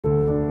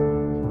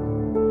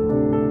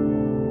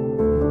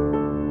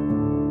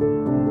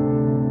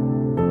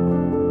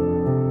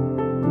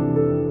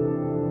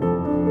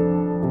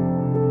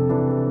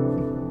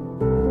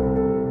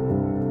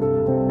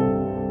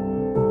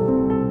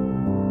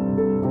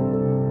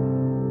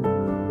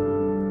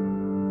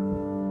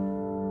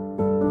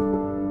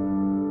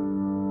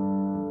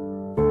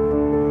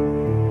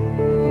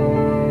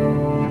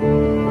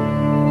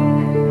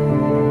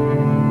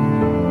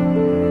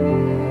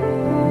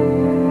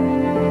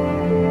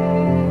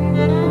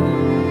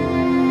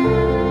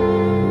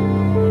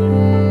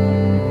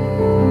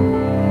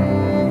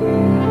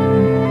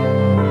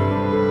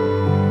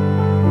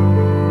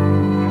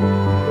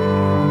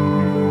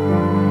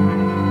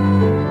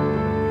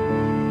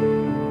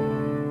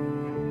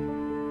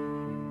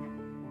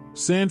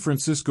San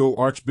Francisco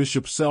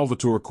Archbishop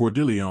Salvatore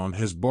Cordileone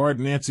has barred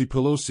Nancy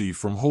Pelosi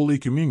from Holy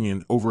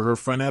Communion over her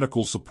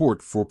fanatical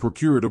support for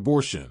procured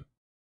abortion.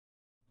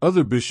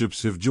 Other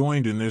bishops have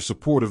joined in their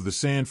support of the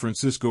San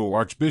Francisco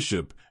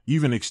Archbishop,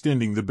 even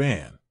extending the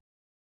ban.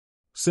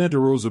 Santa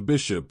Rosa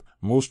Bishop,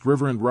 Most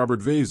Reverend Robert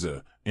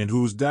Veza, in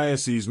whose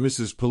diocese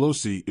Mrs.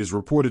 Pelosi is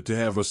reported to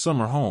have a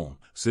summer home,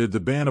 said the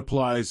ban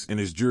applies in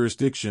his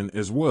jurisdiction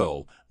as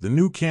well. The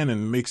new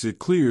canon makes it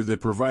clear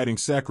that providing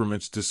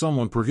sacraments to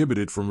someone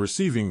prohibited from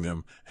receiving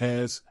them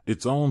has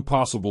its own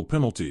possible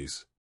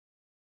penalties.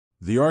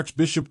 The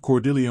Archbishop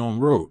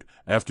Cordileone wrote,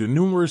 after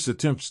numerous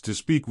attempts to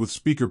speak with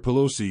Speaker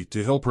Pelosi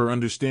to help her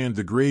understand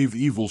the grave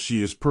evil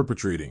she is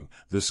perpetrating,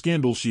 the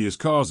scandal she is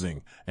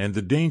causing, and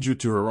the danger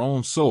to her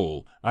own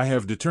soul, I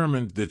have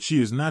determined that she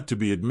is not to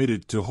be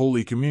admitted to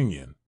Holy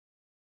Communion.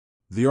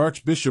 The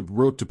Archbishop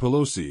wrote to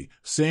Pelosi,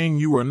 saying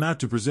you are not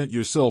to present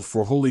yourself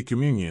for Holy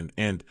Communion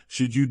and,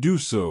 should you do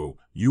so,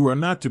 you are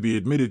not to be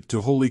admitted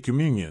to Holy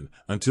Communion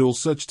until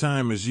such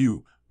time as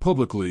you,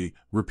 publicly,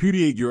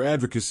 repudiate your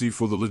advocacy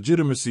for the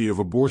legitimacy of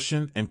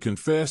abortion and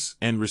confess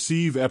and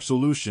receive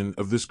absolution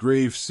of this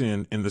grave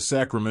sin in the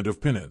sacrament of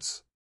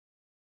penance.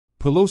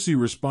 Pelosi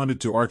responded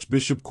to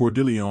Archbishop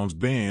Cordileone's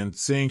ban,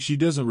 saying she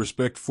doesn't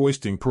respect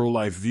foisting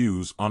pro-life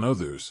views on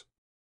others.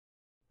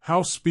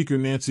 House Speaker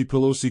Nancy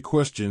Pelosi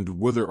questioned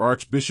whether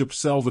Archbishop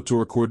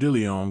Salvatore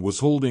Cordileone was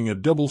holding a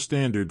double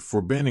standard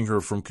for banning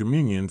her from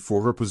communion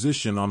for her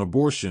position on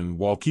abortion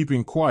while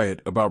keeping quiet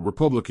about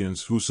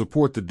Republicans who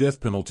support the death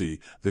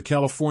penalty, the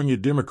California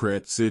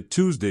Democrat said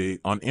Tuesday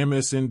on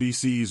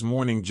MSNBC's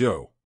Morning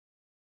Joe.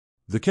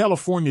 The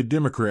California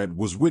Democrat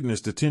was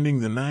witnessed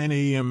attending the 9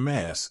 a.m.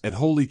 Mass at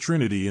Holy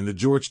Trinity in the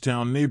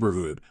Georgetown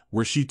neighborhood,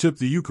 where she took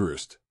the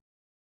Eucharist.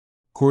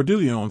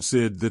 Cordileone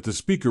said that the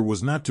speaker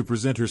was not to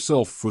present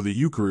herself for the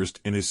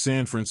Eucharist in his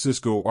San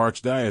Francisco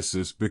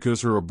Archdiocese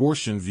because her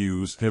abortion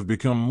views have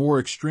become more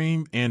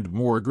extreme and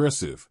more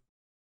aggressive.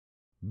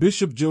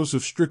 Bishop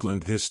Joseph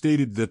Strickland has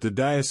stated that the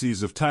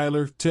Diocese of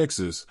Tyler,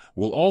 Texas,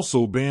 will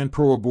also ban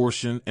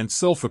pro-abortion and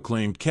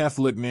self-acclaimed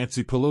Catholic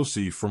Nancy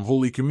Pelosi from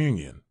Holy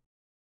Communion.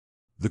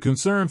 The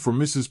concern for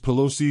Mrs.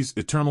 Pelosi's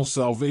eternal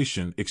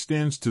salvation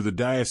extends to the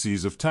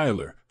Diocese of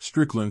Tyler,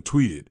 Strickland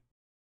tweeted.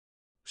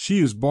 She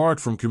is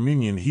barred from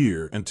communion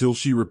here until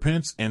she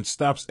repents and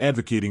stops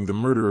advocating the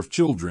murder of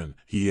children,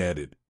 he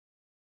added.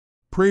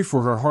 Pray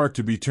for her heart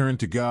to be turned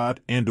to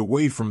God and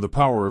away from the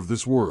power of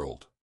this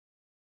world.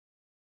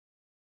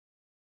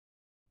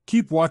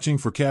 Keep watching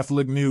for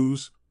Catholic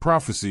news,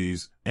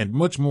 prophecies, and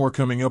much more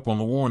coming up on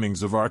the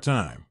warnings of our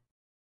time.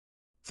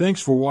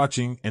 Thanks for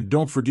watching, and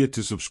don't forget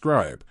to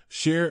subscribe,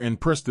 share, and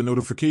press the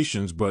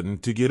notifications button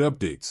to get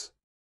updates.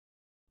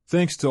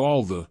 Thanks to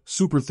all the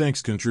Super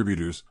Thanks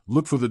contributors.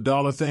 Look for the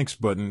 $Thanks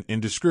button in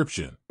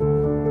description.